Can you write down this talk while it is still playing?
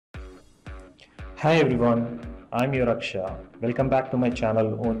Hi everyone, I'm your Aksha. Welcome back to my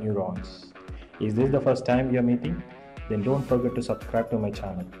channel Own Neurons. Is this the first time you're meeting? Then don't forget to subscribe to my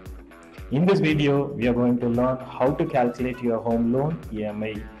channel. In this video, we are going to learn how to calculate your home loan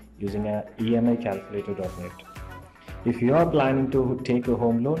EMI using a EMI calculator.net. If you are planning to take a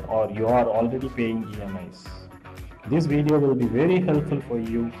home loan or you are already paying EMIs, this video will be very helpful for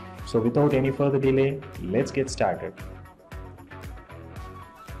you. So without any further delay, let's get started.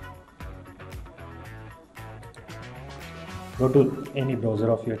 Go to any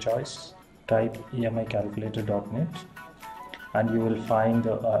browser of your choice, type emicalculator.net and you will find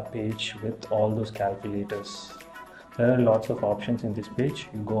a page with all those calculators. There are lots of options in this page.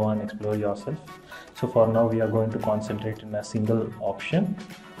 You go and explore yourself. So for now we are going to concentrate in a single option,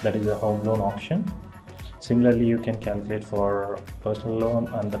 that is a home loan option. Similarly, you can calculate for personal loan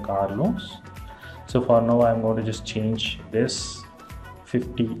and the car loans. So for now I'm going to just change this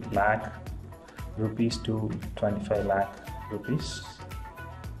 50 lakh rupees to 25 lakh rupees.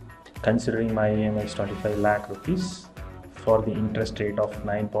 Considering my EMI is 25 lakh rupees for the interest rate of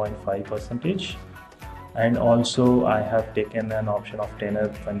 9.5%, and also I have taken an option of tenor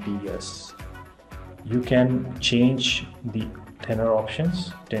 20 years. You can change the tenor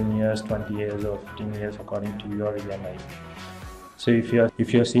options 10 years, 20 years or 15 years according to your EMI. So if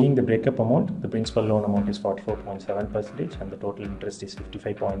you're seeing the breakup amount, the principal loan amount is 44.7% and the total interest is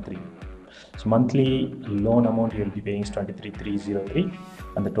 55.3. So monthly loan amount you will be paying is 23,303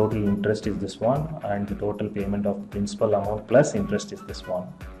 and the total interest is this one, and the total payment of principal amount plus interest is this one.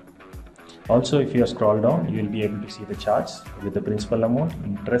 Also, if you scroll down, you will be able to see the charts with the principal amount,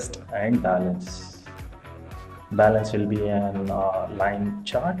 interest and balance. Balance will be an line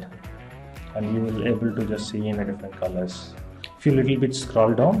chart and you will able to just see in a different colors. If you little bit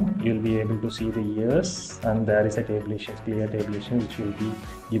scroll down, you will be able to see the years, and there is a tabulation, clear tabulation, which will be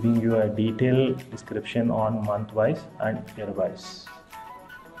giving you a detailed description on month wise and year wise.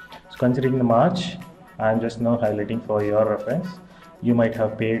 So considering the March, I am just now highlighting for your reference. You might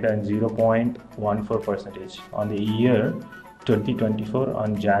have paid a 0.14%. On the year 2024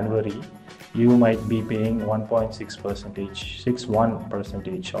 on January, you might be paying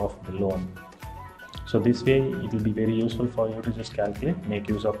 1.61% of the loan. So this way it will be very useful for you to just calculate, make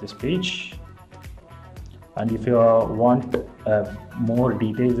use of this page. And if you want more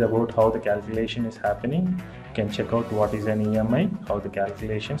details about how the calculation is happening, you can check out what is an EMI, how the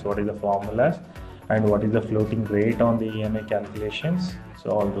calculations, what is the formulas, and what is the floating rate on the EMI calculations. So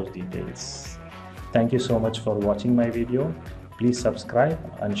all those details. Thank you so much for watching my video. Please subscribe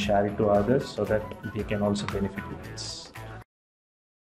and share it to others so that they can also benefit with this.